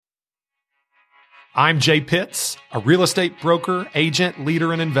I'm Jay Pitts, a real estate broker, agent,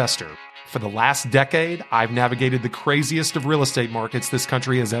 leader, and investor. For the last decade, I've navigated the craziest of real estate markets this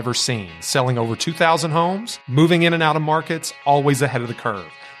country has ever seen, selling over 2,000 homes, moving in and out of markets, always ahead of the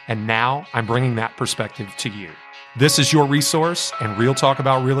curve. And now I'm bringing that perspective to you. This is your resource, and Real Talk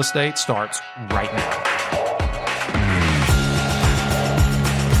About Real Estate starts right now.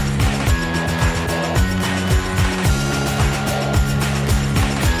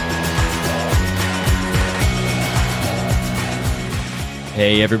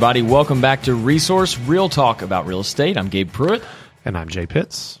 Hey everybody, welcome back to Resource Real Talk About Real Estate. I'm Gabe Pruitt. And I'm Jay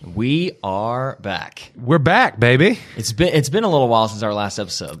Pitts. We are back. We're back, baby. It's been a little while since our last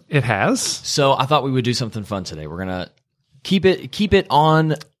episode. It has. So I thought we would do something fun today. We're gonna keep it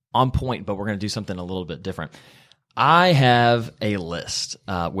on point, but we're gonna do something a little bit different. I have a list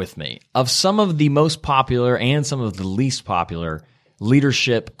with me of some of the most popular and some of the least popular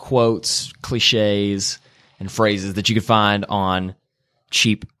leadership quotes, cliches, and phrases that you can find on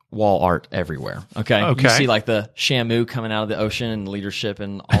cheap wall art everywhere. Okay. You see like the Shamu coming out of the ocean and leadership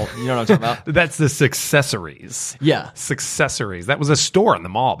and all, you know what I'm talking about? That's the Successories. Yeah. Successories. That was a store in the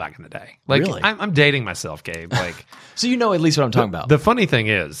mall back in the day. Like, really? I'm dating myself, Gabe. Like, so you know at least what I'm talking about. The funny thing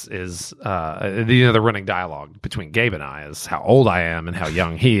is the running dialogue between Gabe and I is how old I am and how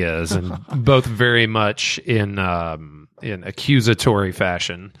young he is, and both very much in accusatory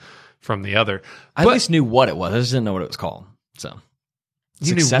fashion from the other. I at least knew what it was. I just didn't know what it was called. So.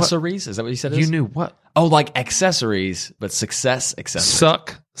 Accessories? Is that what you said it is? You knew what? Oh, like accessories, but success accessories.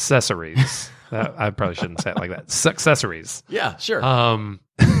 Suck-cessories. I probably shouldn't say it like that. Successories. Yeah, sure.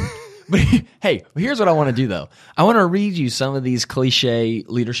 But hey, here's what I want to do, though. I want to read you some of these cliche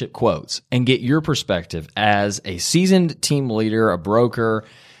leadership quotes and get your perspective as a seasoned team leader, a broker,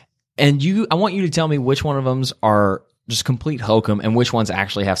 and I want you to tell me which one of them are just complete hokum and which ones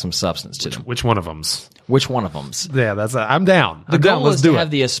actually have some substance to them. Which one of them's? Which one of them's? Yeah, I'm down. The goal is to have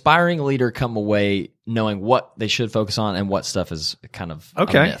the aspiring leader come away knowing what they should focus on and what stuff is kind of a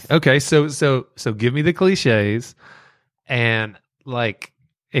myth. Okay. So give me the cliches and like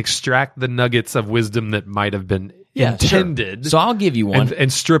extract the nuggets of wisdom that might have been intended. Sure. So I'll give you one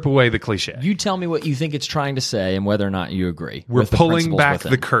and strip away the cliche. You tell me what you think it's trying to say and whether or not you agree. We're pulling back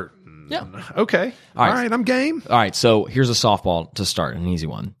the curtain. Yeah. Okay. All right. I'm game. All right. So here's a softball to start, an easy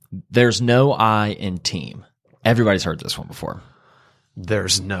one. There's no I in team. Everybody's heard this one before.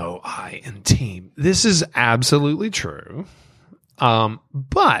 There's no I in team. This is absolutely true.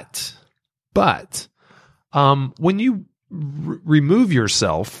 But when you remove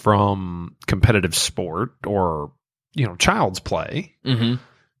yourself from competitive sport or, child's play,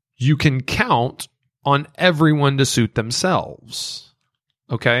 you can count on everyone to suit themselves.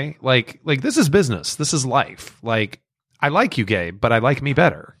 Okay? Like this is business. This is life. Like, I like you, Gabe, but I like me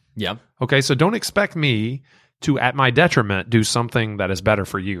better. Yeah. Okay, so don't expect me to, at my detriment, do something that is better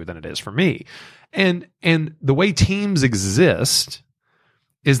for you than it is for me. And the way teams exist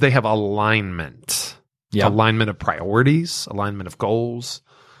is they have alignment. Yeah. Alignment of priorities, alignment of goals.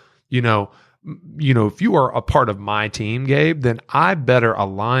 If you are a part of my team, Gabe, then I better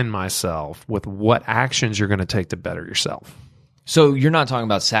align myself with what actions you're going to take to better yourself. So you're not talking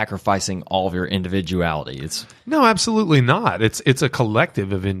about sacrificing all of your individuality. No, absolutely not. It's a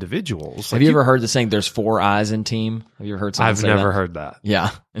collective of individuals. Have you ever heard the saying "There's 4 eyes in team"? Have you ever heard someone say that? I've never heard that. Yeah.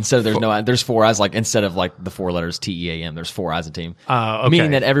 Instead of there's 4 eyes. Like instead of like the 4 letters TEAM, there's 4 eyes in team. Okay.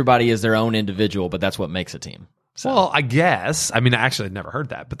 Meaning that everybody is their own individual, but that's what makes a team. So. Well, I guess. I mean, actually, I'd never heard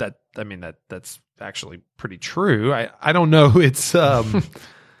that, but that's actually pretty true. I don't know. It's.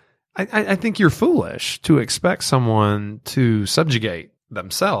 I think you're foolish to expect someone to subjugate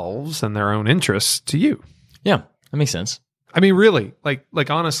themselves and their own interests to you. Yeah, that makes sense. I mean, really, like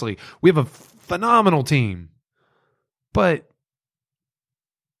honestly, we have a phenomenal team, but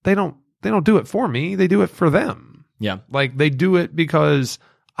they don't do it for me. They do it for them. Yeah. Like they do it because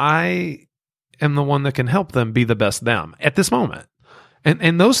I am the one that can help them be the best them at this moment.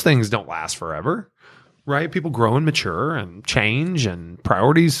 And those things don't last forever, right? People grow and mature and change, and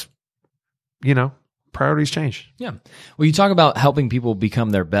priorities change. Yeah. Well, you talk about helping people become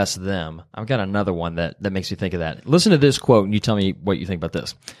their best them. I've got another one that makes me think of that. Listen to this quote and you tell me what you think about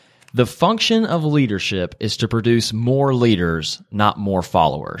this. The function of leadership is to produce more leaders, not more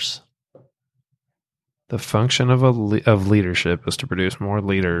followers. The function of leadership is to produce more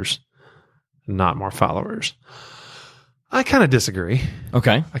leaders, not more followers. I kind of disagree.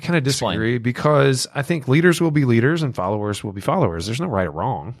 Okay. I kind of disagree because I think leaders will be leaders and followers will be followers. There's no right or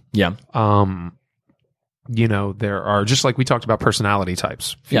wrong. Yeah. There are, just like we talked about personality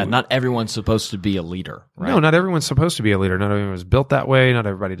types. Yeah, not everyone's supposed to be a leader, right? No, not everyone's supposed to be a leader. Not everyone was built that way. Not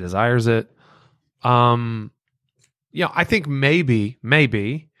everybody desires it. I think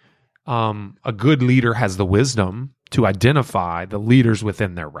maybe a good leader has the wisdom to identify the leaders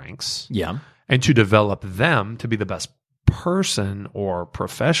within their ranks. Yeah. And to develop them to be the best person or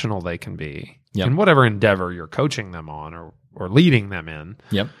professional they can be in whatever endeavor you're coaching them on or leading them in.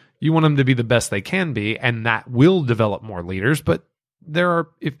 Yep. You want them to be the best they can be, and that will develop more leaders. But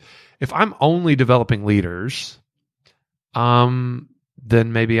if I'm only developing leaders, then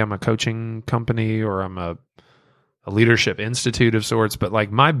maybe I'm a coaching company or I'm a leadership institute of sorts. But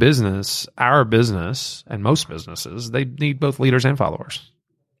like my business, our business, and most businesses, they need both leaders and followers.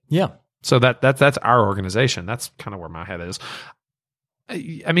 Yeah. So that's our organization. That's kind of where my head is.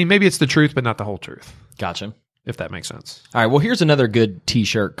 I mean, maybe it's the truth, but not the whole truth. Gotcha. If that makes sense. All right. Well, here's another good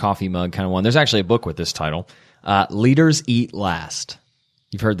T-shirt, coffee mug kind of one. There's actually a book with this title. Leaders Eat Last.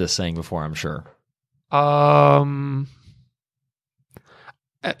 You've heard this saying before, I'm sure.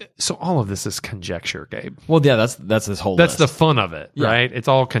 So all of this is conjecture, Gabe. Well, yeah, that's this whole That's list. the fun of it, right? It's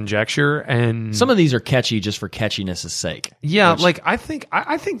all conjecture, and some of these are catchy just for catchiness' sake. Yeah, like I think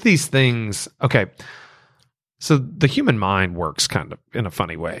these things. Okay, so the human mind works kind of in a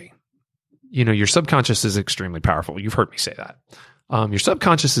funny way. You know, your subconscious is extremely powerful. You've heard me say that. Your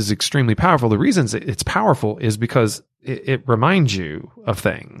subconscious is extremely powerful. The reasons it's powerful is because it reminds you of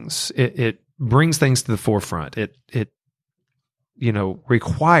things. It brings things to the forefront. It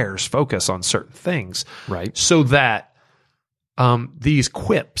requires focus on certain things. Right. So that these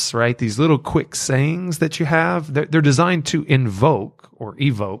quips, right, these little quick sayings that you have, they're designed to invoke or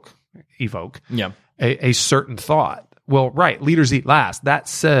evoke a certain thought. Well, right, leaders eat last. That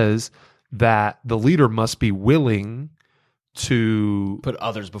says that the leader must be willing to put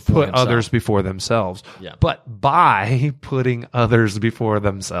others before themselves. Yeah. But by putting others before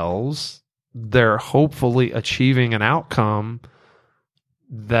themselves, they're hopefully achieving an outcome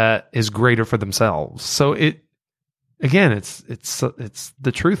that is greater for themselves. So it's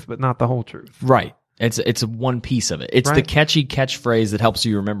the truth, but not the whole truth. Right. It's one piece of it. It's the catchy catchphrase that helps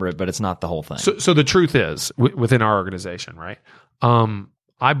you remember it, but it's not the whole thing. So the truth is within our organization, right?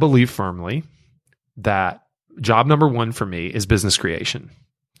 I believe firmly that job number one for me is business creation.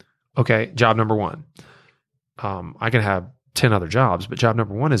 Okay, job number one. I can have 10 other jobs, but job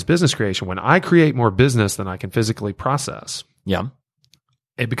number one is business creation. When I create more business than I can physically process,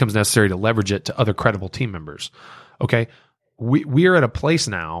 it becomes necessary to leverage it to other credible team members. Okay, we are at a place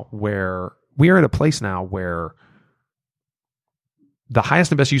now where the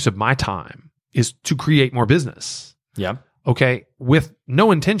highest and best use of my time is to create more business. Yeah. Okay, with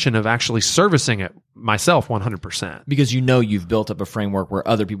no intention of actually servicing it myself 100%. Because you've built up a framework where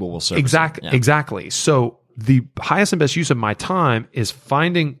other people will service it. Exactly. So the highest and best use of my time is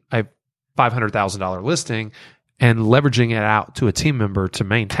finding a $500,000 listing and leveraging it out to a team member to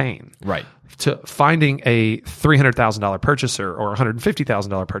maintain. Right. To finding a $300,000 purchaser or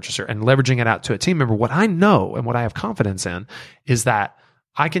 $150,000 purchaser and leveraging it out to a team member. What I know and what I have confidence in is that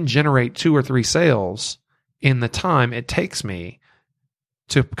I can generate 2 or 3 sales in the time it takes me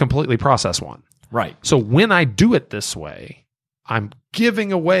to completely process one. Right. So when I do it this way, I'm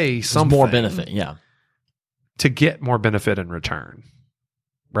giving away something more benefit, to get more benefit in return.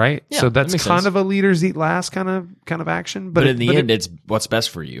 Right? Yeah, so that's that kind of a leaders eat last kind of action. But in the end, it's what's best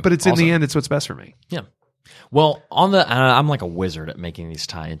for you. But it's also, in the end, it's what's best for me. Yeah. Well, I'm like a wizard at making these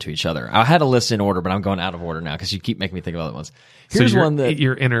tie into each other. I had a list in order, but I'm going out of order now because you keep making me think of other ones. Here's one that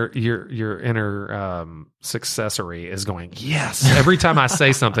your inner successory is going, yes, every time I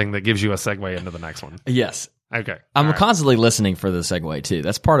say something that gives you a segue into the next one. Yes. Okay. I'm constantly listening for the segue too.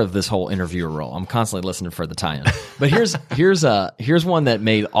 That's part of this whole interviewer role. I'm constantly listening for the tie-in. But here's one that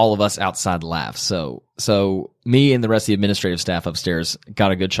made all of us outside laugh. So me and the rest of the administrative staff upstairs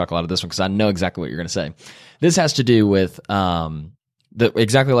got a good chuckle out of this one because I know exactly what you're going to say. This has to do with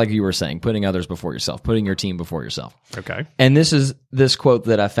exactly like you were saying, putting others before yourself, putting your team before yourself. Okay. And this is this quote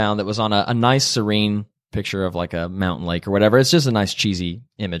that I found that was on a nice, serene picture of like a mountain lake or whatever. It's just a nice cheesy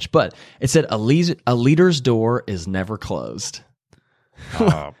image, but it said a leader's door is never closed.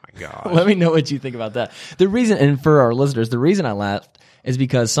 Oh my God. Let me know what you think about that. The reason, and for our listeners, the reason I laughed is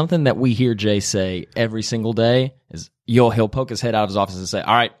because something that we hear Jay say every single day is he'll poke his head out of his office and say,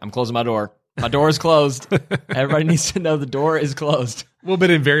 all right, I'm closing my door. My door is closed. Everybody needs to know the door is closed. Well,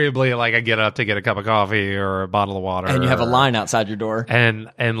 but invariably, like I get up to get a cup of coffee or a bottle of water. And you have a line outside your door.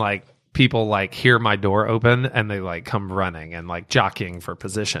 And like, people like hear my door open and they like come running and like jockeying for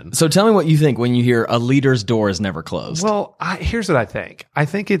position. So tell me what you think when you hear a leader's door is never closed. Well, here's what I think. I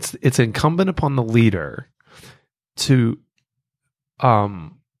think it's incumbent upon the leader to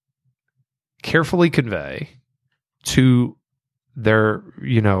carefully convey to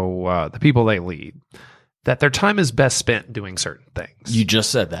the people they lead, that their time is best spent doing certain things. You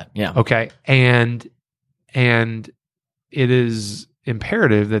just said that. Yeah. Okay. And it is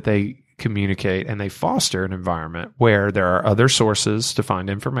imperative that they communicate and they foster an environment where there are other sources to find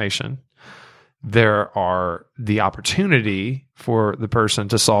information. There are the opportunity for the person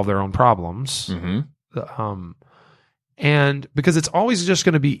to solve their own problems. Mm-hmm. And because it's always just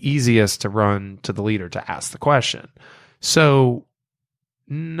going to be easiest to run to the leader to ask the question. So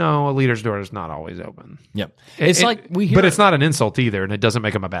no, a leader's door is not always open. Yep. It's like we hear, but it's not an insult either, and it doesn't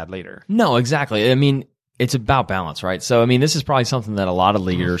make them a bad leader. No, exactly. I mean, it's about balance, right? So, I mean, this is probably something that a lot of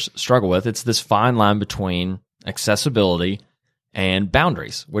leaders struggle with. It's this fine line between accessibility and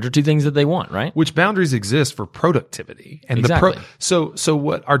boundaries, which are two things that they want, right? Which boundaries exist for productivity. And exactly. So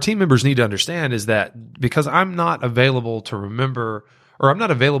what our team members need to understand is that because I'm not available to remember, or I'm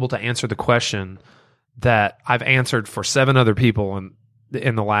not available to answer the question that I've answered for 7 other people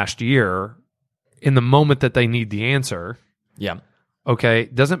in the last year, in the moment that they need the answer. Yeah. Okay,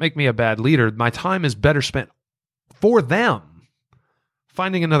 doesn't make me a bad leader. My time is better spent for them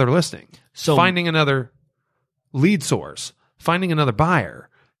finding another listing, finding another lead source, finding another buyer,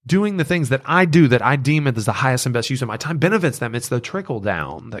 doing the things that I do that I deem it as the highest and best use of my time benefits them. It's the trickle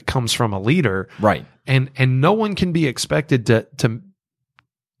down that comes from a leader. Right. And no one can be expected to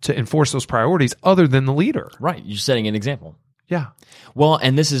enforce those priorities other than the leader. Right. You're setting an example. Yeah. Well,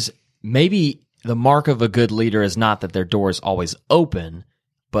 and this is maybe the mark of a good leader is not that their door is always open,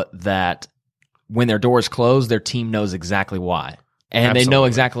 but that when their door is closed, their team knows exactly why. And Absolutely. They know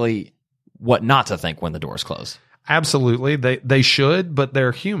exactly what not to think when the door is closed. Absolutely. They should, but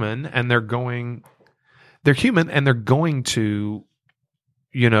they're human and they're going to,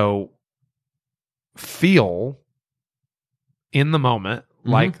 feel in the moment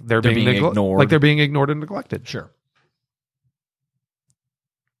like they're being ignored. Like they're being ignored and neglected. Sure.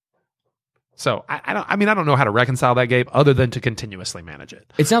 So I don't know how to reconcile that, Gabe, other than to continuously manage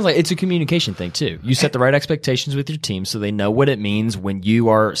it. It sounds like it's a communication thing too. You set the right expectations with your team so they know what it means when you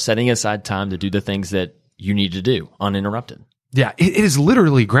are setting aside time to do the things that you need to do uninterrupted. Yeah, it is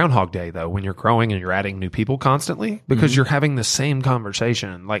literally Groundhog Day though when you're growing and you're adding new people constantly because you're having the same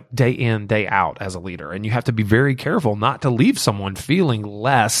conversation like day in, day out as a leader, and you have to be very careful not to leave someone feeling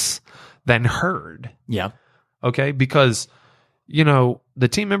less than heard. Yeah. Okay, because the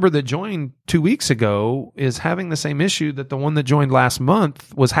team member that joined 2 weeks ago is having the same issue that the one that joined last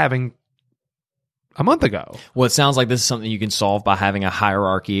month was having a month ago. Well, it sounds like this is something you can solve by having a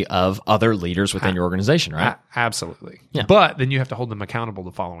hierarchy of other leaders within your organization, right? Absolutely. Yeah. But then you have to hold them accountable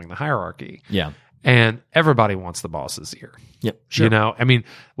to following the hierarchy. Yeah. And everybody wants the boss's ear. Yep. Sure.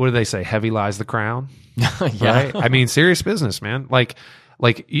 What do they say? Heavy lies the crown. Yeah. Right? serious business, man. Like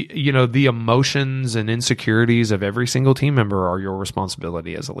the emotions and insecurities of every single team member are your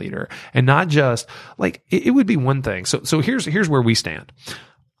responsibility as a leader, and not just like it would be one thing. So here's where we stand.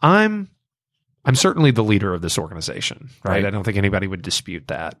 I'm certainly the leader of this organization, right? I don't think anybody would dispute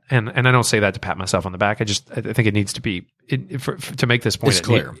that, and I don't say that to pat myself on the back. I think it needs to be to make this point. It's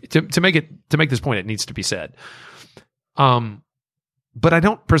clear to make this point. It needs to be said. But I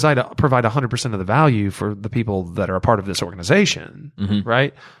don't provide 100% of the value for the people that are a part of this organization,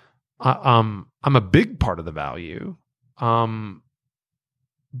 right? I'm a big part of the value. But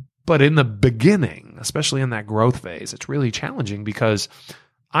in the beginning, especially in that growth phase, it's really challenging because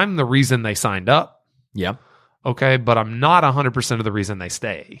I'm the reason they signed up. Yeah. Okay. But I'm not 100% of the reason they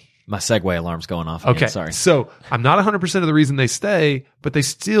stay. My segue alarm's going off again. Okay. Sorry. So I'm not 100% of the reason they stay, but they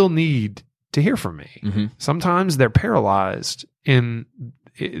still need to hear from me. Sometimes they're paralyzed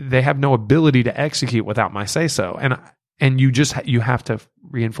they have no ability to execute without my say so. And you have to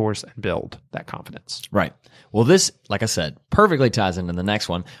reinforce and build that confidence. Right. Well, this, like I said, perfectly ties into the next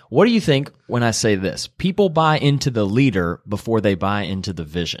one. What do you think when I say this? People buy into the leader before they buy into the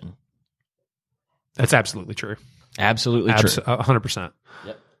vision. That's absolutely true. Absolutely true. 100%.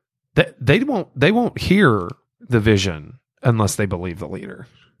 Yep. They won't hear the vision unless they believe the leader.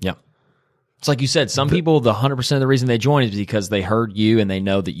 Yeah. It's like you said, some people, the 100% of the reason they join is because they heard you and they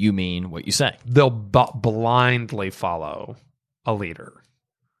know that you mean what you say. They'll blindly follow a leader.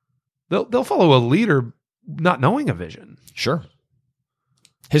 They'll follow a leader not knowing a vision. Sure.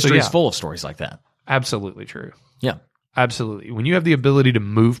 History is full of stories like that. Absolutely true. Yeah. Absolutely. When you have the ability to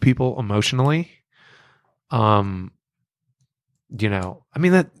move people emotionally, it's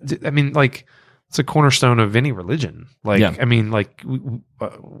a cornerstone of any religion. We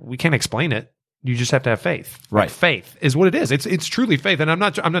can't explain it. You just have to have faith. Right. Like, faith is what it is. It's truly faith. And I'm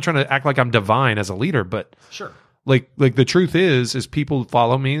not trying to act like I'm divine as a leader, but sure. Like the truth is people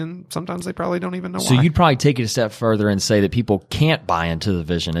follow me, and sometimes they probably don't even know So why. you'd probably take it a step further and say that people can't buy into the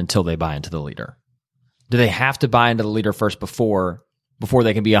vision until they buy into the leader. Do they have to buy into the leader first before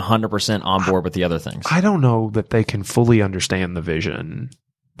they can be 100% on board with the other things? I don't know that they can fully understand the vision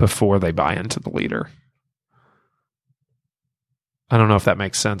before they buy into the leader. I don't know if that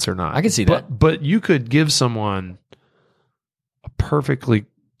makes sense or not. I can see that. But you could give someone a perfectly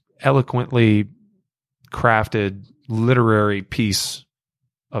eloquently crafted literary piece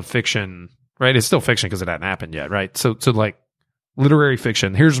of fiction, right? It's still fiction because it hadn't happened yet, right? So like literary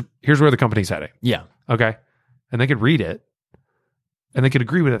fiction, here's where the company's heading. Yeah. Okay. And they could read it and they could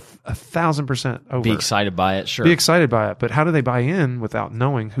agree with it 1,000% over. Be excited by it, sure. Be excited by it. But how do they buy in without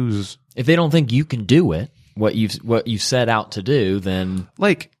knowing who's... If they don't think you can do it, what you set out to do, then...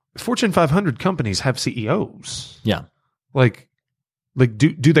 Like, Fortune 500 companies have CEOs. Yeah. Like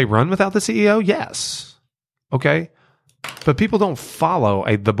do they run without the CEO? Yes. Okay. But people don't follow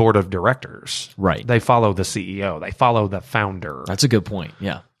the board of directors. Right. They follow the CEO. They follow the founder. That's a good point.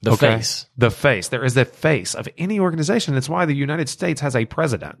 Yeah. The face. The face. There is a face of any organization. That's why the United States has a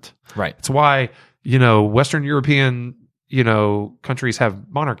president. Right. It's why, Western European, countries have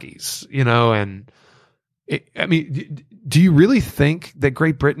monarchies, and do you really think that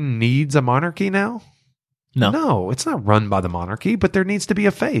Great Britain needs a monarchy now? No, it's not run by the monarchy, but there needs to be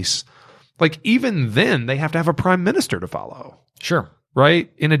a face. Like, even then, they have to have a prime minister to follow. Sure.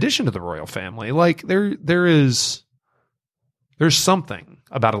 Right? In addition to the royal family. Like, there's something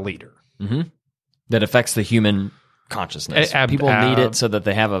about a leader. Mm-hmm. That affects the human consciousness. People need it so that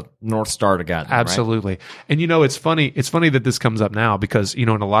they have a North Star to guide them. Absolutely. Right? And, it's funny that this comes up now because, in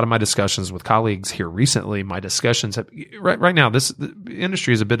a lot of my discussions with colleagues here recently, my discussions have, right now, the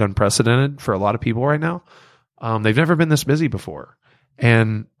industry is a bit unprecedented for a lot of people right now. They've never been this busy before.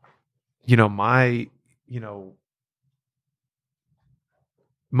 And,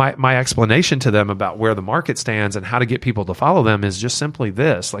 my explanation to them about where the market stands and how to get people to follow them is just simply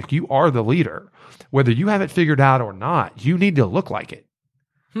this. Like, you are the leader. Whether you have it figured out or not, you need to look like it.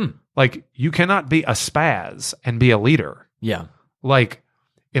 Like, you cannot be a spaz and be a leader. Yeah. Like,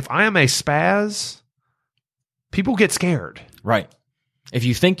 if I am a spaz, people get scared. Right. If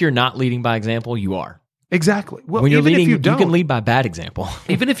you think you're not leading by example, you are. Exactly. Well, when you're even leading, if you can lead by bad example.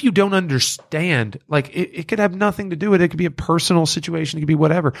 Even if you don't understand, like, it could have nothing to do with it. It could be a personal situation. It could be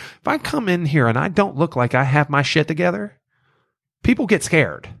whatever. If I come in here and I don't look like I have my shit together, people get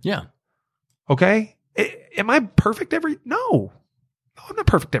scared. Yeah. Okay? Am I perfect No, I'm not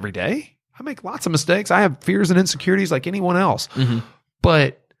perfect every day. I make lots of mistakes. I have fears and insecurities like anyone else. Mm-hmm.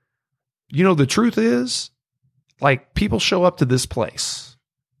 But, the truth is, like, people show up to this place.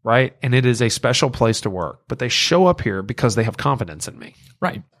 Right? And it is a special place to work, but they show up here because they have confidence in me.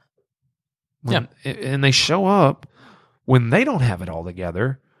 Right. And they show up when they don't have it all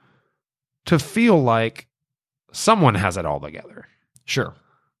together to feel like someone has it all together. Sure.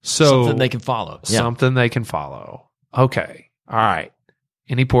 So something they can follow. Something they can follow. Okay. All right.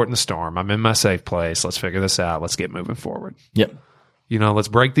 Any port in the storm. I'm in my safe place. Let's figure this out. Let's get moving forward. Yep. Let's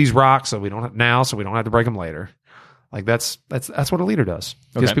break these rocks so we don't have to break them later. Like, that's what a leader does.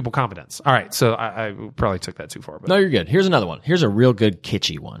 Gives people confidence. All right, so I probably took that too far. But. No, you're good. Here's another one. Here's a real good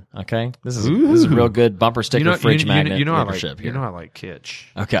kitschy one. Okay, this is a real good bumper sticker fridge magnet leadership here. I like kitsch.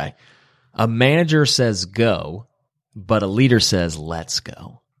 Okay, a manager says go, but a leader says let's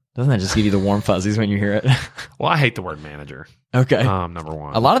go. Doesn't that just give you the warm fuzzies when you hear it? Well, I hate the word manager. Okay, number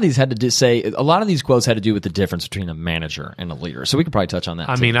one. A lot of these quotes had to do with the difference between a manager and a leader. So we could probably touch on that.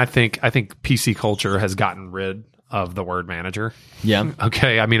 I mean, I think PC culture has gotten rid of the word manager. Yeah.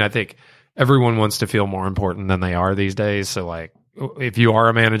 Okay. I mean, I think everyone wants to feel more important than they are these days. So, like, if you are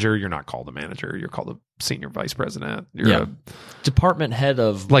a manager, you're not called a manager. You're called a senior vice president. You're a department head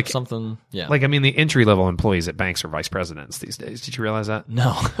of something. Yeah. Like, I mean, the entry level employees at banks are vice presidents these days. Did you realize that?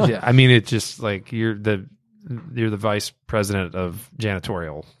 No. Yeah. I mean, it's just like you're the vice president of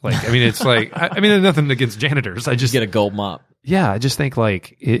janitorial. Like, I mean, it's like, I mean, there's nothing against janitors. I just get a gold mop. Yeah. I just think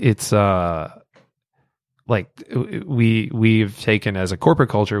like it's like we've taken, as a corporate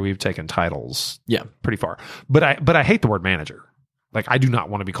culture, we've taken titles pretty far. But I hate the word manager. Like, I do not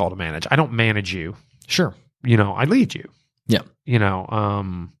want to be called a manager. I don't manage you. Sure. I lead you. Yeah.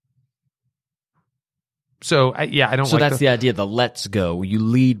 So I don't. So that's the idea. The let's go. You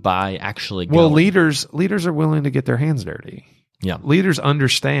lead by actually going. Well, leaders are willing to get their hands dirty. Yeah. Leaders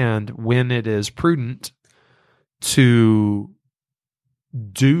understand when it is prudent to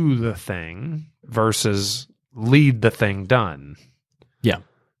do the thing versus lead the thing done. Yeah.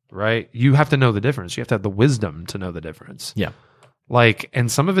 Right? You have to know the difference. You have to have the wisdom to know the difference. Yeah. Like, and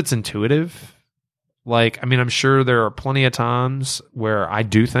some of it's intuitive. Like, I mean, I'm sure there are plenty of times where I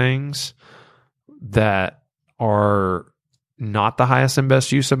do things that are not the highest and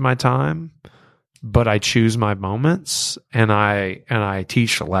best use of my time, but I choose my moments, and I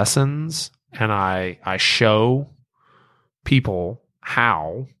teach lessons, and I show people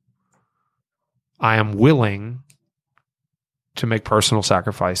how I am willing to make personal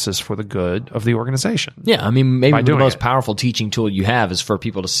sacrifices for the good of the organization. Yeah, I mean, maybe By the doing most it. powerful teaching tool you have is for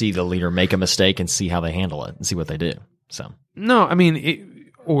people to see the leader make a mistake and see how they handle it and see what they do. So, No, I mean,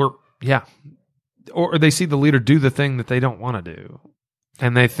 or they see the leader do the thing that they don't want to do,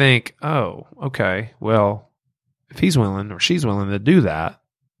 and they think, oh, okay, well, if he's willing or she's willing to do that,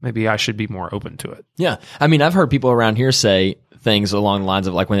 maybe I should be more open to it. yeah. I mean, I've heard people around here say things along the lines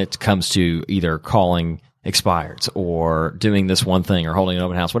of like when it comes to either calling expireds or doing this one thing or holding an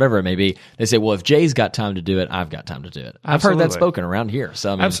open house, whatever it may be, they say, well, if Jay's got time to do it, I've got time to do it. I've heard that Absolutely. spoken around here.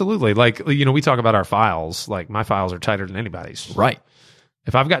 So, I mean, Absolutely. Like, we talk about our files. Like, my files are tighter than anybody's. right.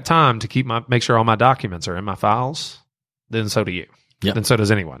 If I've got time to make sure all my documents are in my files, then so do you. Yep. Then so does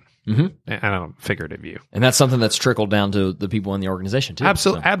anyone. Mm-hmm. And I don't figurative view. And that's something that's trickled down to the people in the organization too.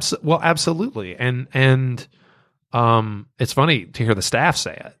 Absolutely. Absolutely. And it's funny to hear the staff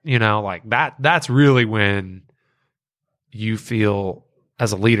say it, like that's really when you feel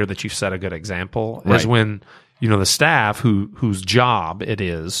as a leader that you've set a good example, Right. is when, the staff whose job it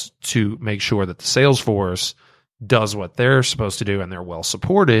is to make sure that the sales force does what they're supposed to do and they're well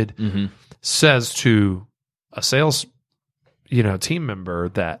supported, Mm-hmm. says to a sales, team member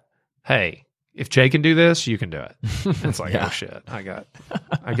that, hey, if Jay can do this, you can do it. And it's like, Yeah. oh shit, I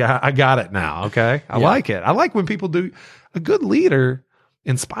got it now. Okay. I Yeah. like it. I like when people do. A good leader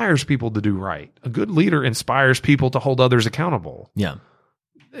inspires people to do right. A good leader inspires people to hold others accountable. Yeah.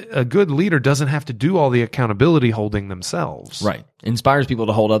 A good leader doesn't have to do all the accountability holding themselves. Right. Inspires people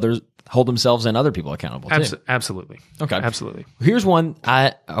to hold themselves and other people accountable too. Absolutely. Okay. Absolutely. Here's one.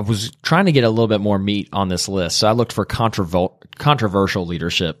 I was trying to get a little bit more meat on this list. So I looked for controversial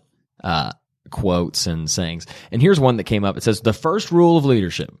leadership quotes and sayings. And here's one that came up. It says, the first rule of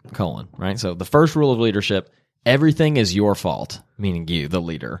leadership, right? So the first rule of leadership, everything is your fault, meaning you, the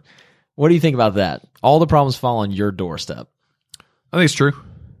leader. What do you think about that? All the problems fall on your doorstep. I think it's true.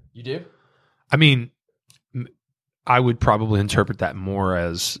 You do? I mean, I would probably interpret that more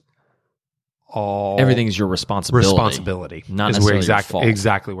as Everything is your responsibility. Not is necessarily where your fault.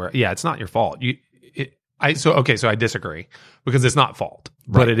 exactly where. Yeah, it's not your fault. So I disagree, because it's not fault,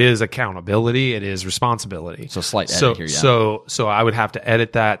 but it is accountability. It is responsibility. So slight edit here. Yeah. So I would have to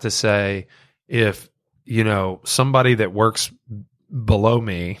edit that to say, if somebody that works below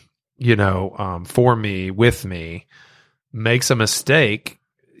me, for me, with me, makes a mistake,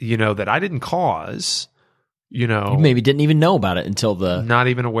 that I didn't cause, You maybe didn't even know about it until not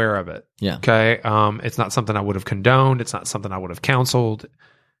even aware of it. Yeah. Okay. It's not something I would have condoned. It's not something I would have counseled.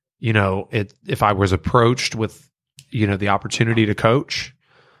 If I was approached with, the opportunity to coach,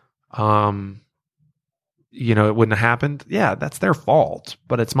 it wouldn't have happened. Yeah, that's their fault,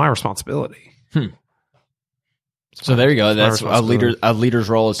 but it's my responsibility. So there you go. It's my That's responsibility. a leader's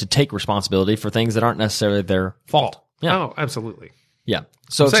role is to take responsibility for things that aren't necessarily their fault. Yeah. Oh, absolutely. Yeah.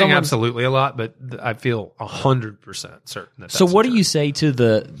 So I'm if saying someone's- absolutely a lot, but I feel 100% certain that. So that's what the do you truth. say to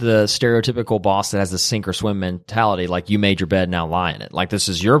the stereotypical boss that has the sink or swim mentality? Like, you made your bed, now lie in it. Like, this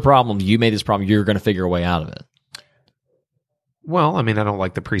is your problem. You made this problem. You're going to figure a way out of it. Well, I mean, I don't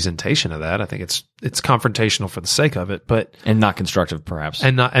like the presentation of that. I think it's confrontational for the sake of it, but And not constructive, perhaps.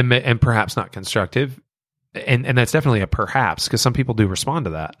 and perhaps not constructive. And that's definitely a perhaps, because some people do respond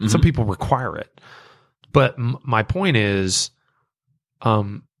to that. Some people require it. But my point is,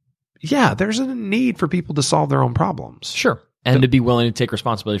 there's a need for people to solve their own problems. Sure. And to be willing to take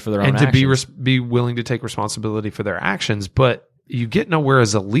responsibility for their own And to actions. be willing to take responsibility for their actions. But you get nowhere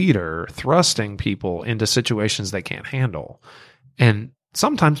as a leader thrusting people into situations they can't handle. And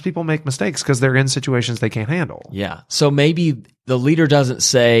sometimes people make mistakes because they're in situations they can't handle. Yeah. So maybe the leader doesn't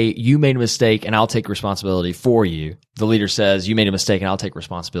say, you made a mistake and I'll take responsibility for you. The leader says, you made a mistake and I'll take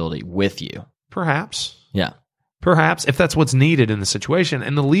responsibility with you. Perhaps. Yeah. Perhaps, if that's what's needed in the situation.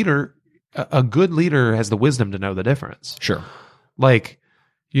 And the leader, a good leader has the wisdom to know the difference. Sure. Like,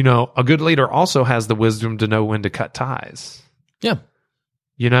 a good leader also has the wisdom to know when to cut ties. Yeah.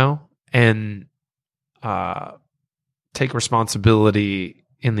 And take responsibility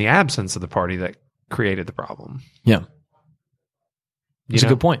in the absence of the party that created the problem. Yeah. That's a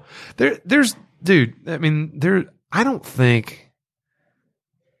good point. There's, dude, I mean, I don't think,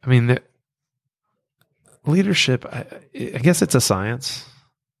 leadership, I guess it's a science.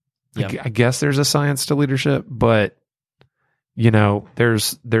 Yeah. I guess there's a science to leadership, but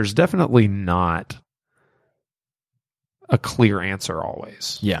there's definitely not a clear answer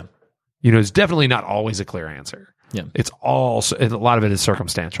always. Yeah. It's definitely not always a clear answer. Yeah. It's a lot of it is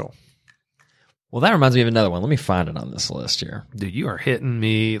circumstantial. Well, that reminds me of another one. Let me find it on this list here. Dude, you are hitting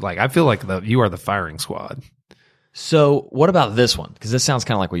me. Like, I feel like you are the firing squad. So what about this one? Because this sounds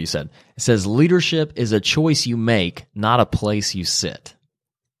kind of like what you said. It says, leadership is a choice you make, not a place you sit.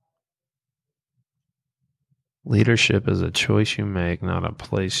 Leadership is a choice you make, not a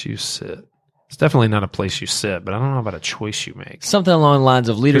place you sit. It's definitely not a place you sit, but I don't know about a choice you make. Something along the lines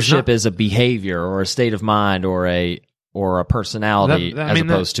of leadership is a behavior or a state of mind or a personality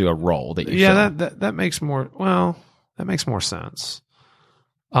opposed to a role that you fill. That makes more sense.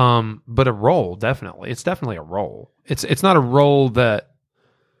 But a role, definitely. It's definitely a role. It's not a role that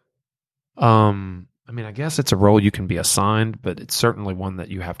I guess it's a role you can be assigned, but it's certainly one that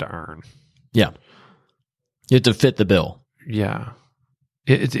you have to earn. Yeah. You have to fit the bill. Yeah.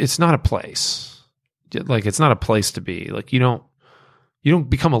 It's not a place. Like, it's not a place to be. Like, you don't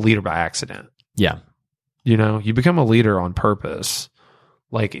become a leader by accident. Yeah. You become a leader on purpose.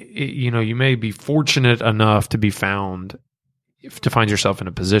 Like, you may be fortunate enough to find yourself in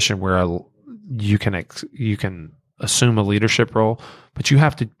a position where you can assume a leadership role, but you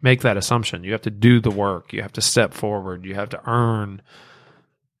have to make that assumption. You have to do the work. You have to step forward. You have to earn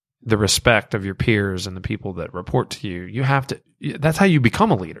the respect of your peers and the people that report to you. That's how you become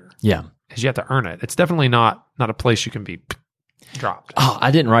a leader. Yeah. Is you have to earn it. It's definitely not a place you can be dropped. Oh,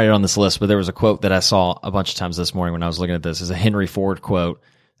 I didn't write it on this list, but there was a quote that I saw a bunch of times this morning when I was looking at this. It's a Henry Ford quote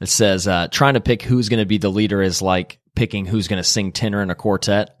that says, trying to pick who's going to be the leader is like picking who's going to sing tenor in a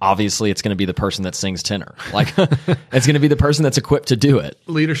quartet. Obviously, it's going to be the person that sings tenor. Like, it's going to be the person that's equipped to do it.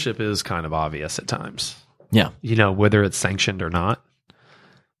 Leadership is kind of obvious at times. Yeah. Whether it's sanctioned or not.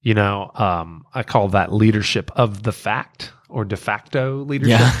 I call that leadership of the fact or de facto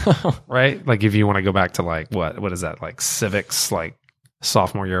leadership, right? Like, if you want to go back to like, what is that? Like civics, like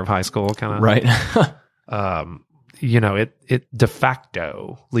sophomore year of high school kind of. Right. It de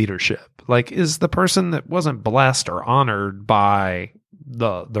facto leadership, like, is the person that wasn't blessed or honored by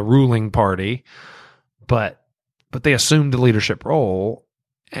the ruling party, but they assumed a leadership role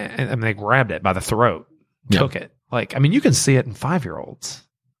and they grabbed it by the throat, took it. Like, you can see it in 5-year-olds.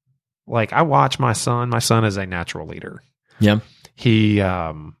 Like, I watch my son. My son is a natural leader. Yeah. He,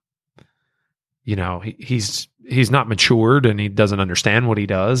 he's not matured and he doesn't understand what he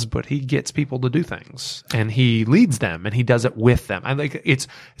does, but he gets people to do things and he leads them and he does it with them. I think it's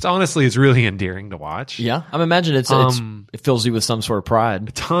honestly, it's really endearing to watch. Yeah. I imagine it fills you with some sort of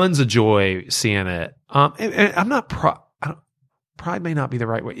pride. Tons of joy seeing it. And I'm not pride may not be the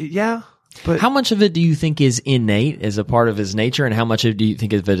right way. Yeah. But how much of it do you think is innate as a part of his nature, and how much do you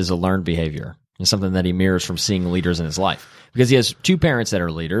think of it as a learned behavior and something that he mirrors from seeing leaders in his life? Because he has 2 parents that are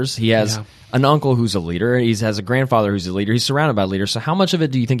leaders. He has an uncle who's a leader. He has a grandfather who's a leader. He's surrounded by leaders. So how much of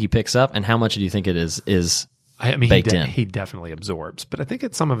it do you think he picks up, and how much do you think it is baked in? He definitely absorbs, but I think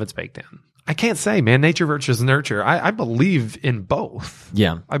some of it's baked in. I can't say, man, nature versus nurture. I believe in both.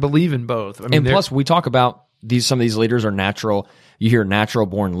 Yeah. I believe in both. And plus, we talk about some of these leaders are natural. You hear natural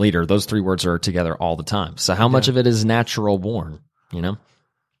born leader. Those 3 words are together all the time. So how much of it is natural born,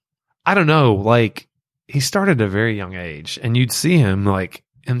 I don't know. Like, he started at a very young age and you'd see him like,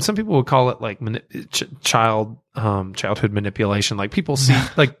 and some people would call it like childhood manipulation. Like, people see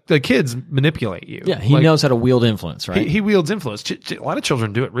like the kids manipulate you. Yeah. He knows how to wield influence, right? He wields influence. A lot of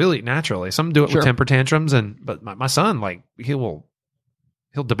children do it really naturally. Some do it with temper tantrums but my son, like, he'll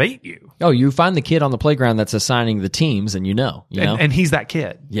debate you. Oh, you find the kid on the playground that's assigning the teams, and you know, and he's that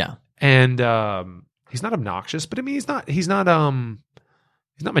kid. Yeah, and he's not obnoxious, but he's not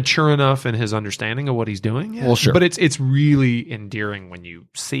mature enough in his understanding of what he's doing yet. Well, sure, but it's really endearing when you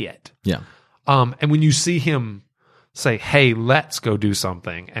see it. Yeah, and when you see him say, "Hey, let's go do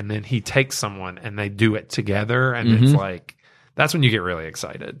something," and then he takes someone and they do it together, and it's like, that's when you get really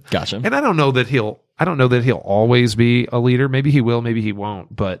excited. Gotcha. And I don't know that he'll always be a leader. Maybe he will, maybe he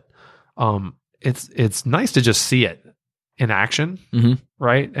won't. But it's nice to just see it in action,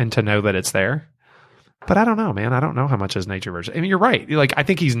 right? And to know that it's there. But I don't know, man. I don't know how much is nature versus. You're right. Like, I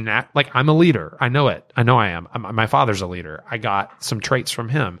think he's not. Like, I'm a leader. I know it. I know I am. My father's a leader. I got some traits from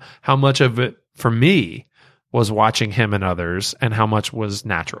him. How much of it for me was watching him and others, and how much was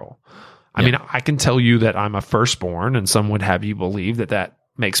natural? I can tell you that I'm a firstborn, and some would have you believe that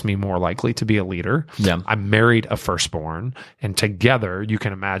makes me more likely to be a leader. Yeah. I married a firstborn, and together you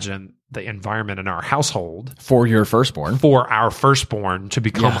can imagine the environment in our household for your firstborn, for our firstborn to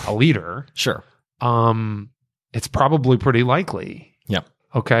become a leader. Sure. It's probably pretty likely. Yeah.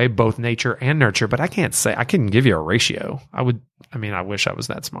 Okay. Both nature and nurture, but I couldn't give you a ratio. I wish I was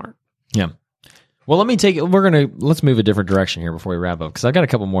that smart. Yeah. Well, let's move a different direction here before we wrap up, because I got a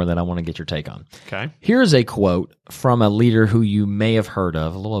couple more that I want to get your take on. Okay. Here's a quote from a leader who you may have heard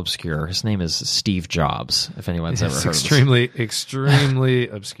of, a little obscure. His name is Steve Jobs, if anyone's ever heard of this. Extremely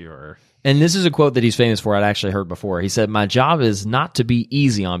obscure. And this is a quote that he's famous for. I'd actually heard before. He said, "My job is not to be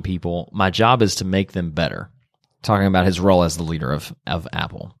easy on people. My job is to make them better." Talking about his role as the leader of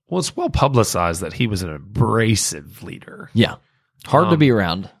Apple. Well, it's well publicized that he was an abrasive leader. Yeah. Hard to be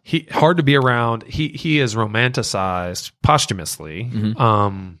around. Hard to be around. He is romanticized posthumously.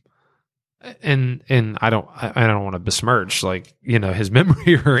 Mm-hmm. And I don't want to besmirch his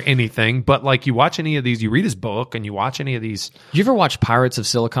memory or anything, but like you watch any of these, you read his book and you watch any of these. Did you ever watch Pirates of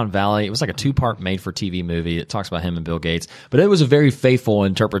Silicon Valley? It was like a 2-part made-for-TV movie. It talks about him and Bill Gates, but it was a very faithful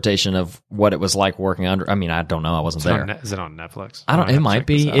interpretation of what it was like working under. I mean, I don't know. I wasn't there. Is it on Netflix? It might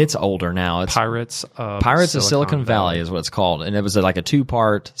be. It's older now. It's Pirates of Silicon Valley is what it's called, and it was like a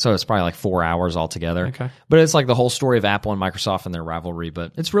 2-part, so it's probably like 4 hours altogether. Okay, but it's like the whole story of Apple and Microsoft and their rivalry.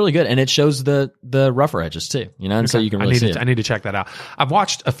 But it's really good, and it shows the rougher edges too, and so you can really see it. I need to check that out. I've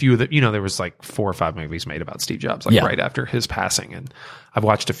watched a few that, there was like 4 or 5 movies made about Steve Jobs, right after his passing. And I've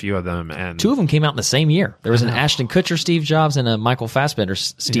watched a few of them, and 2 of them came out in the same year. There was an Ashton Kutcher Steve Jobs and a Michael Fassbender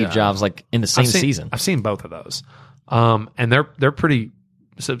Steve Jobs, like in the same season. I've seen both of those. And they're pretty,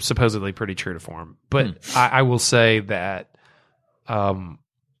 supposedly pretty true to form. But I will say that,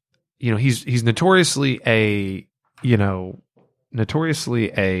 he's notoriously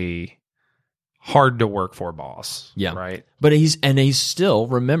a hard to work for boss. Yeah. Right. But he's still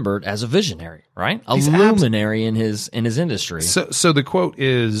remembered as a visionary, right? A luminary in his industry. So the quote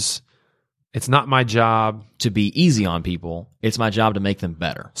is, "It's not my job to be easy on people. It's my job to make them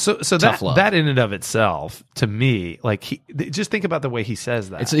better." So that in and of itself, to me, like just think about the way he says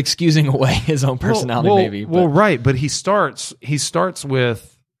that. It's excusing away his own personality, maybe. Well, right. But he starts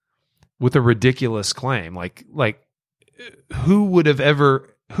with a ridiculous claim. Like who would have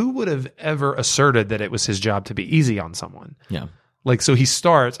ever asserted that it was his job to be easy on someone? Yeah. Like, so he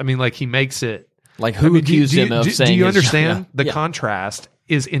starts, he makes it like, who accused him of saying, do you understand the contrast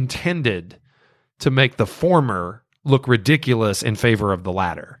is intended to make the former look ridiculous in favor of the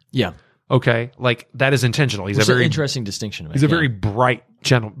latter? Yeah. Okay. Like, that is intentional. He's a very interesting distinction to make. He's a very bright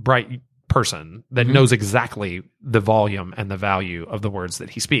person that knows exactly the volume and the value of the words that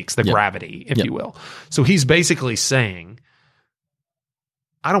he speaks, the gravity, if you will. So he's basically saying,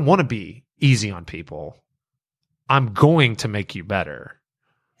 I don't want to be easy on people. I'm going to make you better.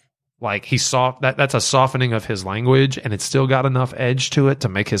 Like, that's a softening of his language, and it's still got enough edge to it to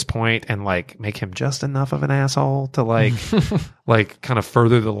make his point and like make him just enough of an asshole to like kind of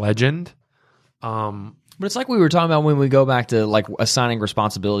further the legend. But it's like we were talking about when we go back to like assigning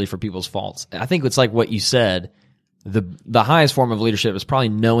responsibility for people's faults. I think it's like what you said. The highest form of leadership is probably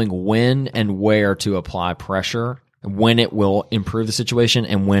knowing when and where to apply pressure, when it will improve the situation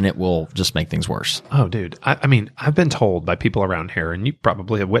and when it will just make things worse. Oh, dude. I mean, I've been told by people around here, and you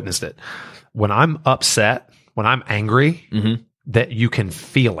probably have witnessed it, when I'm upset, when I'm angry, that you can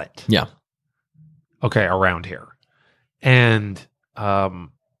feel it. Yeah. Okay, around here. And I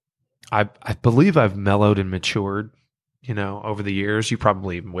believe I've mellowed and matured, over the years. You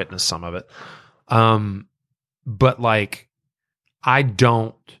probably even witnessed some of it. But like, I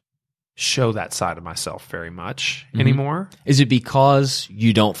don't show that side of myself very much anymore. Is it because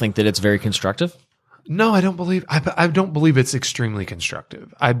you don't think that it's very constructive? No, I don't believe it's extremely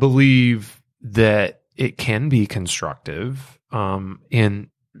constructive. I believe that it can be constructive in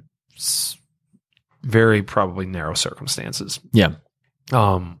very probably narrow circumstances. Yeah.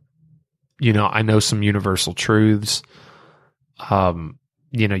 I know some universal truths.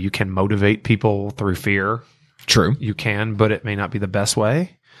 You can motivate people through fear. True. You can, but it may not be the best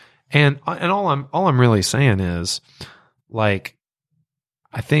way. And all I'm really saying is, like,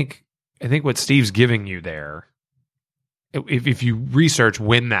 I think what Steve's giving you there, if you research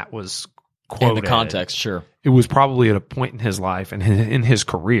when that was quoted, in the context, sure, it was probably at a point in his life and in his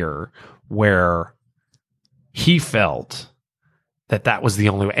career where he felt that was the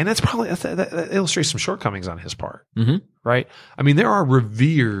only way, and that illustrates some shortcomings on his part, right? I mean, there are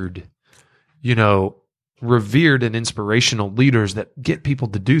revered and inspirational leaders that get people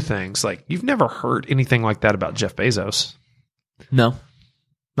to do things. Like, you've never heard anything like that about Jeff Bezos. No,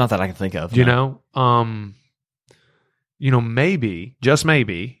 not that I can think of. Maybe, just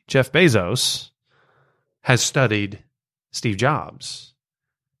maybe, Jeff Bezos has studied Steve Jobs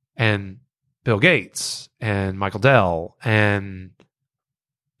and Bill Gates and Michael Dell and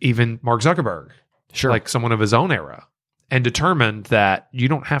even Mark Zuckerberg, like someone of his own era, and determined that you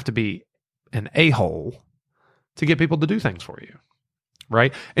don't have to be an a-hole to get people to do things for you.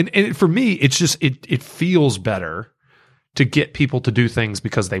 right? And for me, it's just it feels better to get people to do things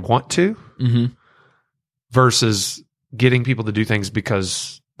because they want to, versus getting people to do things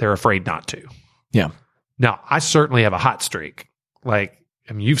because they're afraid not to. Yeah. Now, I certainly have a hot streak. Like,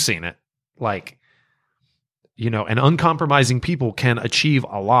 I mean, you've seen it. Like, and uncompromising people can achieve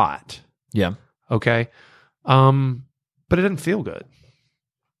a lot. Yeah. Okay. But it doesn't feel good.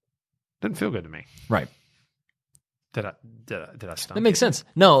 Doesn't feel good to me. Right. Did I stop? That makes sense.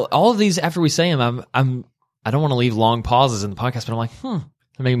 No, all of these, after we say them, I don't want to leave long pauses in the podcast, but I'm like,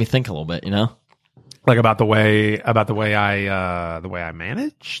 they're making me think a little bit, Like about the way I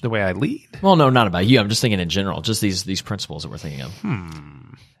manage, the way I lead. Well, no, not about you. I'm just thinking in general, just these principles that we're thinking of.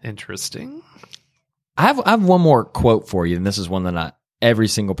 Interesting. I have one more quote for you, and this is one that every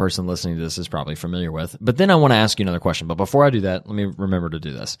single person listening to this is probably familiar with. But then I want to ask you another question. But before I do that, let me remember to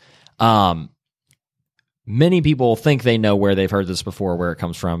do this. Many people think they know where they've heard this before, where it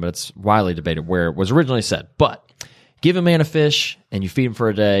comes from, but it's widely debated where it was originally said. But give a man a fish and you feed him for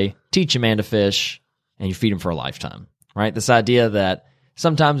a day, teach a man to fish and you feed him for a lifetime, right? This idea that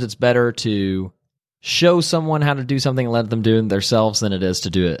sometimes it's better to show someone how to do something and let them do it themselves than it is to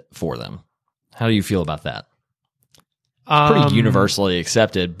do it for them. How do you feel about that? It's pretty universally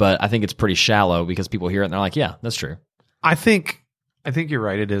accepted, but I think it's pretty shallow because people hear it and they're like, yeah, that's true. I think you're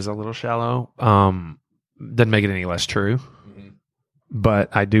right. It is a little shallow. Doesn't make it any less true,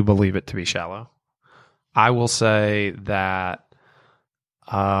 but I do believe it to be shallow. I will say that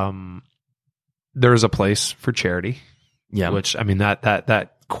there is a place for charity. Yeah. Which, I mean,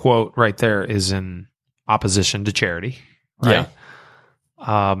 that quote right there is in opposition to charity. Right?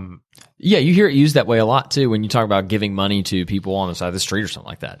 Yeah. Yeah, you hear it used that way a lot too when you talk about giving money to people on the side of the street or something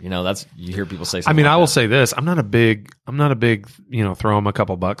like that. You hear people say something. I mean, like I will that. say this: I'm not a big, throw them a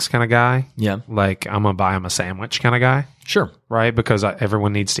couple bucks kind of guy. Yeah, like I'm gonna buy them a sandwich kind of guy. Sure, right? Because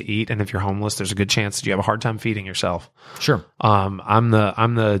everyone needs to eat, and if you're homeless, there's a good chance that you have a hard time feeding yourself. Sure. I'm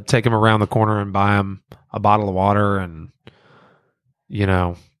the take them around the corner and buy them a bottle of water and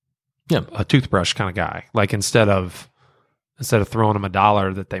a toothbrush kind of guy. Like instead of throwing them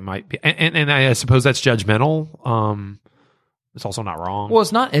 $1 that they might be, and I suppose that's judgmental. It's also not wrong. Well,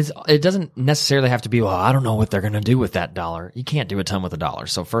 it's not. It doesn't necessarily have to be. Well, I don't know what they're going to do with that $1. You can't do a ton with $1.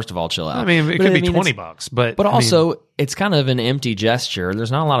 So first of all, chill out. I mean, it could be $20, but also it's kind of an empty gesture.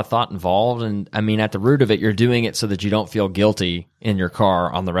 There's not a lot of thought involved, and I mean, at the root of it, you're doing it so that you don't feel guilty in your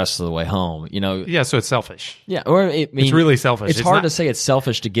car on the rest of the way home. Yeah, so it's selfish. Yeah, or it's really selfish. It's hard to say it's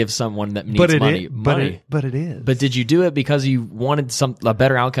selfish to give someone that needs money. But it is. But did you do it because you wanted a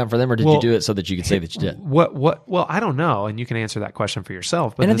better outcome for them, or did you do it so that you could say that you did? Well, I don't know, and you can answer that question for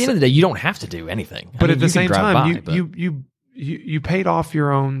yourself. But at the end of the day, you don't have to do anything. But at the same time, you paid off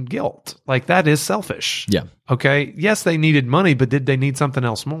your own guilt. Like that is selfish. Yeah. Okay. Yes, they needed money, but did they need something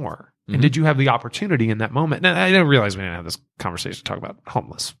else more? Mm-hmm. And did you have the opportunity in that moment? Now, I didn't realize we didn't have this conversation to talk about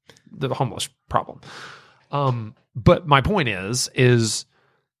the homeless problem. But my point is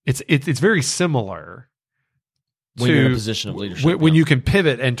it's very similar when you're in a position of leadership. When you can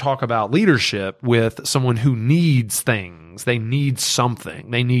pivot and talk about leadership with someone who needs things. They need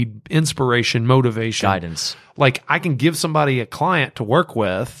something. They need inspiration, motivation. Guidance. Like I can give somebody a client to work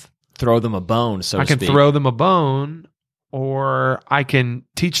with. Throw them a bone, so to speak. I can throw them a bone, or I can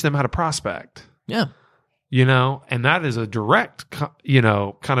teach them how to prospect. Yeah. And that is a direct, kind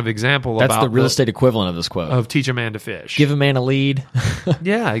of example That's about the real estate equivalent of this quote. Of teach a man to fish. Give a man a lead.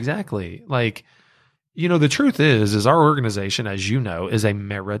 Yeah, exactly. Like, the truth is our organization, as you know, is a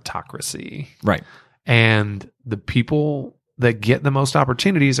meritocracy. Right. And the people that get the most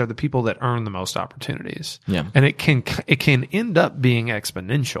opportunities are the people that earn the most opportunities. Yeah. And it can end up being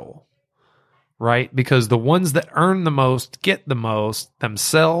exponential, right? Because the ones that earn the most get the most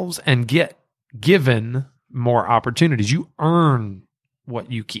themselves and get given more opportunities. You earn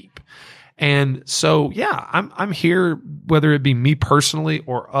what you keep. And so, yeah, I'm here, whether it be me personally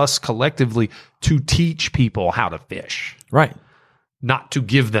or us collectively, to teach people how to fish. Right. Not to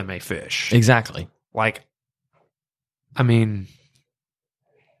give them a fish. Exactly. Like, I mean,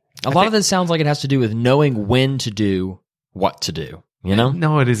 a lot of this sounds like it has to do with knowing when to do what to do.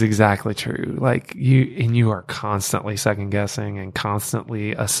 No, it is exactly true. Like you are constantly second guessing and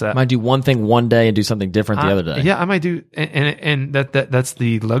constantly assess. Might do one thing one day and do something different the other day. Yeah, I might do, and that's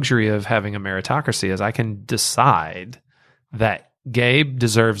the luxury of having a meritocracy, is I can decide that Gabe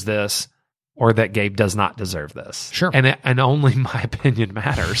deserves this or that Gabe does not deserve this. Sure, and only my opinion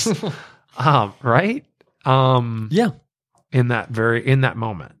matters. Right? Yeah. In that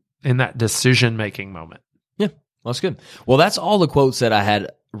moment, in that decision making moment. Well, that's good. Well, that's all the quotes that I had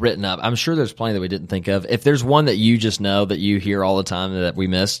written up. I'm sure there's plenty that we didn't think of. If there's one that you just know that you hear all the time that we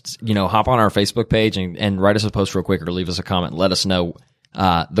missed, hop on our Facebook page and write us a post real quick or leave us a comment and let us know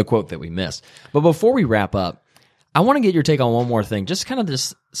the quote that we missed. But before we wrap up, I want to get your take on one more thing, just kind of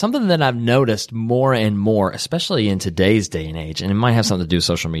this something that I've noticed more and more, especially in today's day and age, and it might have something to do with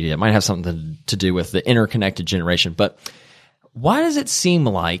social media. It might have something to do with the interconnected generation. But why does it seem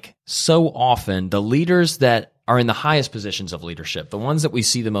like so often the leaders that are in the highest positions of leadership, the ones that we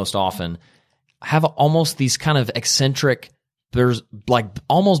see the most often, have almost these kind of eccentric, there's like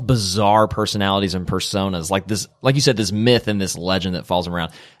almost bizarre personalities and personas, like this, like you said, this myth and this legend that falls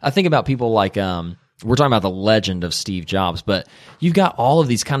around. I think about people like, we're talking about the legend of Steve Jobs, but you've got all of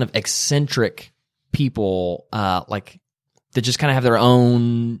these kind of eccentric people, like that just kind of have their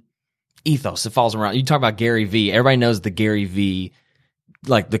own ethos that falls around. You talk about Gary Vee. Everybody knows the Gary Vee,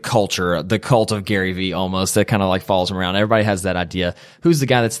 like the culture, the cult of Gary Vee almost, that kind of like falls around. Everybody has that idea. Who's the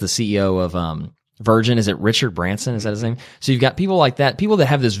guy that's the CEO of Virgin? Is it Richard Branson? Is that his name? So you've got people like that, people that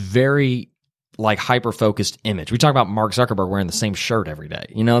have this very like hyper-focused image. We talk about Mark Zuckerberg wearing the same shirt every day.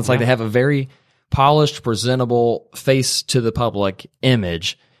 It's like they have a very polished, presentable, face to the public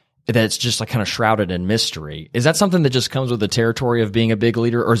image that's just like kind of shrouded in mystery. Is that something that just comes with the territory of being a big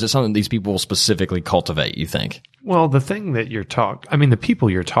leader, or is it something these people specifically cultivate, you think? Well, the thing that the people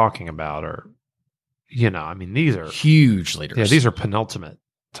you're talking about are, these are huge leaders. Yeah, these are penultimate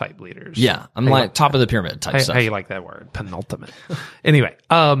type leaders. Yeah, I'm like top of the pyramid type stuff. How you like that word, penultimate? Anyway,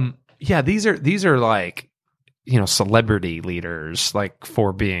 yeah, these are like, celebrity leaders, like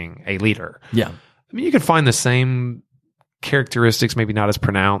for being a leader. Yeah. I mean, you could find the same characteristics, maybe not as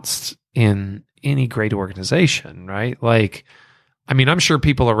pronounced, in any great organization, right? Like, I mean, I'm sure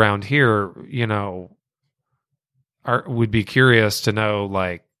people around here, would be curious to know,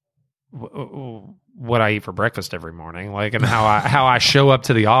 like, what I eat for breakfast every morning, like, and how I show up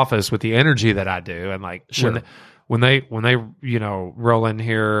to the office with the energy that I do, and like, sure. When they roll in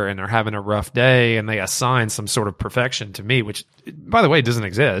here and are having a rough day and they assign some sort of perfection to me, which, by the way, doesn't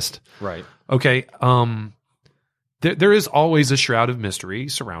exist. Right. Okay. There is always a shroud of mystery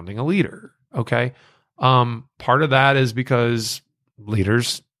surrounding a leader. Okay. Part of that is because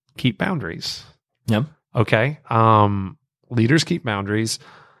leaders keep boundaries. Yeah. Okay. Leaders keep boundaries,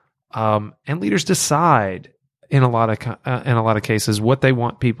 and leaders decide in a lot of cases what they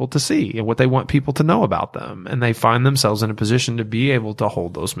want people to see and what they want people to know about them, and they find themselves in a position to be able to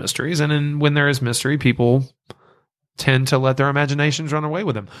hold those mysteries. And then when there is mystery, people tend to let their imaginations run away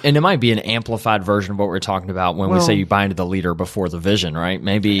with them. And it might be an amplified version of what we're talking about when we say you buy into the leader before the vision, right?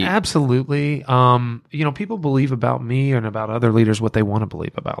 Maybe. Absolutely. People believe about me and about other leaders what they want to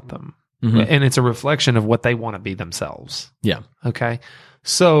believe about them. Mm-hmm. And it's a reflection of what they want to be themselves. Yeah. Okay.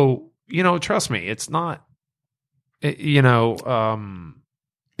 So, trust me, it's not, it's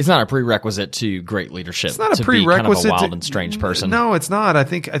not a prerequisite to great leadership. It's not a to prerequisite be kind of a wild and strange person. No, it's not. I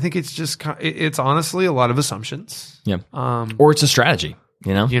think it's just, it's honestly a lot of assumptions. Yeah. Or it's a strategy,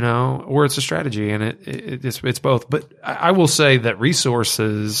 or it's a strategy, and it's both. But I will say that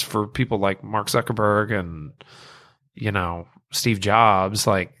resources for people like Mark Zuckerberg and, Steve Jobs,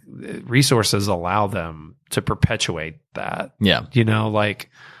 like, resources allow them to perpetuate that. Yeah.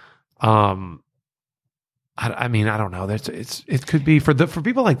 I mean, I don't know. It could be for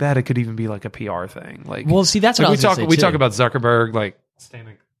people like that. It could even be like a PR thing. Like, well, see, that's what like I was gonna say we too. talk about Zuckerberg like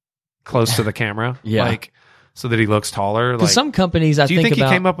standing close to the camera, yeah, like so that he looks taller. Because like, some companies, do you think he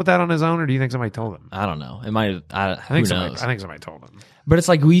came up with that on his own, or do you think somebody told him? I don't know. It might. I think somebody told him. But it's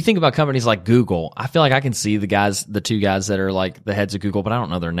like when you think about companies like Google, I feel like I can see the two guys that are like the heads of Google, but I don't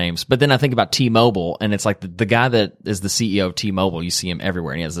know their names. But then I think about T-Mobile, and it's like the guy that is the CEO of T-Mobile. You see him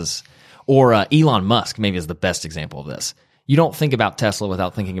everywhere, and he has this. Or Elon Musk maybe is the best example of this. You don't think about Tesla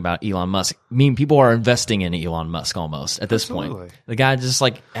without thinking about Elon Musk. I mean, people are investing in Elon Musk almost at this point. The guy just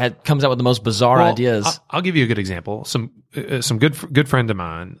like comes out with the most bizarre ideas. I'll give you a good example. Some good friends of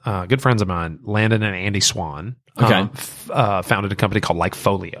mine, Landon and Andy Swan, founded a company called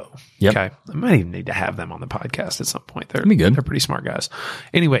Likefolio. Yep. Okay, I might even need to have them on the podcast at some point. They're good. They're pretty smart guys.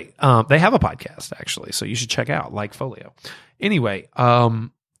 Anyway, they have a podcast actually, so you should check out Likefolio. Anyway,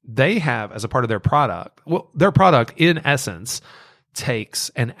 they have, as a part of their product, their product in essence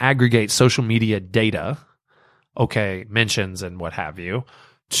takes and aggregates social media data, mentions and what have you,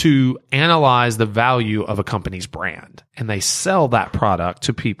 to analyze the value of a company's brand. And they sell that product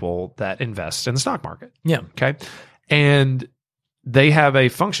to people that invest in the stock market. Yeah. Okay. And they have a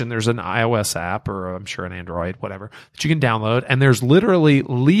function. There's an iOS app, or I'm sure an Android, whatever, that you can download. And there's literally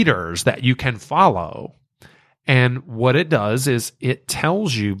leaders that you can follow. And what it does is it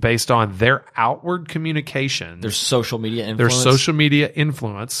tells you based on their outward communication. Their social media influence. Their social media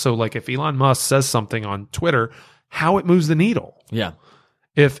influence. So like if Elon Musk says something on Twitter, how it moves the needle. Yeah.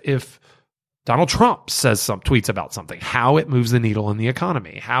 If Donald Trump tweets about something, how it moves the needle in the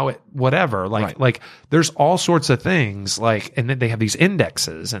economy, how it, whatever, like there's all sorts of things and then they have these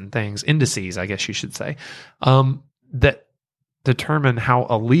indexes and things, indices, I guess you should say, that determine how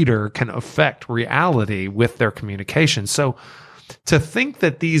a leader can affect reality with their communication. So to think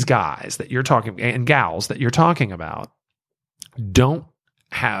that these guys that you're talking and gals that you're talking about don't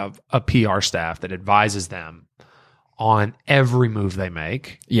have a PR staff that advises them on every move they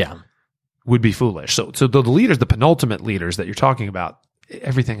make. Yeah. Would be foolish. So the leaders, the penultimate leaders that you're talking about,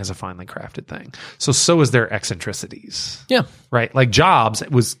 everything is a finely crafted thing. So is their eccentricities. Yeah. Right. Like Jobs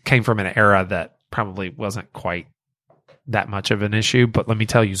came from an era that probably wasn't quite that much of an issue. But let me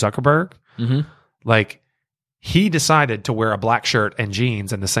tell you, Zuckerberg, he decided to wear a black shirt and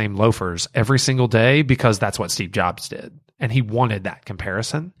jeans and the same loafers every single day because that's what Steve Jobs did. And he wanted that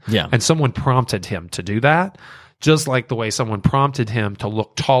comparison. Yeah. And someone prompted him to do that. Just like the way someone prompted him to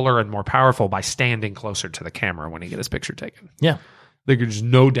look taller and more powerful by standing closer to the camera when he get his picture taken. Yeah. There's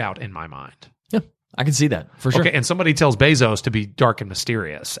no doubt in my mind. Yeah, I can see that for sure. Okay, and somebody tells Bezos to be dark and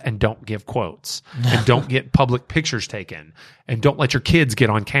mysterious and don't give quotes and don't get public pictures taken and don't let your kids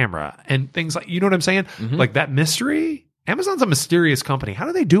get on camera and things like, you know what I'm saying? Mm-hmm. Like that mystery. Amazon's a mysterious company. How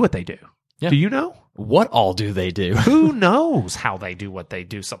do they do what they do? Yeah. Do you know? What all do they do? Who knows how they do what they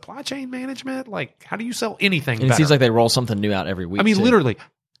do? Supply chain management? Like, how do you sell anything And better? it seems like they roll something new out every week. I mean, too. literally,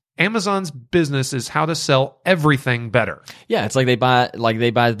 Amazon's business is how to sell everything better. Yeah, it's like they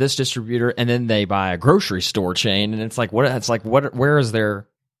buy this distributor and then they buy a grocery store chain, and it's like what's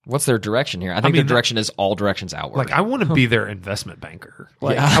their direction here? I think their direction is all directions outward. Like, I want to be their investment banker.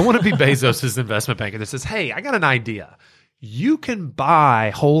 Like, I want to be Bezos' investment banker that says, hey, I got an idea. You can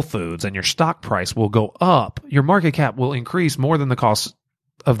buy Whole Foods and your stock price will go up. Your market cap will increase more than the cost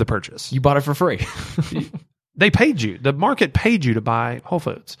of the purchase. You bought it for free. They paid you. The market paid you to buy Whole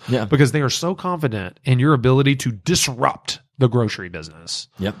Foods. Yeah. Because they are so confident in your ability to disrupt the grocery business.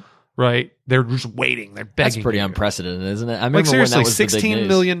 Yep. Right? They're just waiting. They're begging. That's pretty you. unprecedented, isn't it? I remember Like seriously, when that was the big $16 news.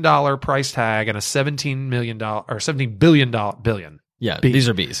 million price tag and a $17 billion. Yeah, B. these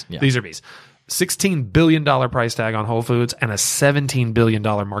are Bs. Yeah. These are Bs. $16 billion price tag on Whole Foods and a $17 billion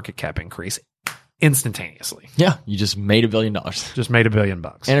market cap increase instantaneously. Yeah, you just made $1 billion. Just made $1 billion.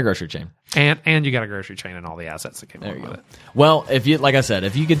 And a grocery chain. And you got a grocery chain and all the assets that came along with it. Well, like I said,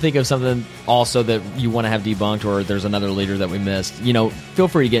 if you can think of something also that you want to have debunked or there's another leader that we missed, feel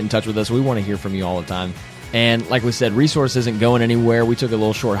free to get in touch with us. We want to hear from you all the time. And like we said, Resource isn't going anywhere. We took a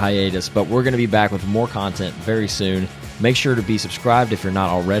little short hiatus, but we're going to be back with more content very soon. Make sure to be subscribed if you're not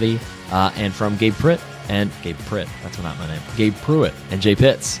already. And from Gabe Pruitt, that's not my name, Gabe Pruitt and Jay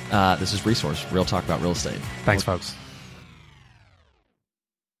Pitts, this is Resource, real talk about real estate. Thanks, folks.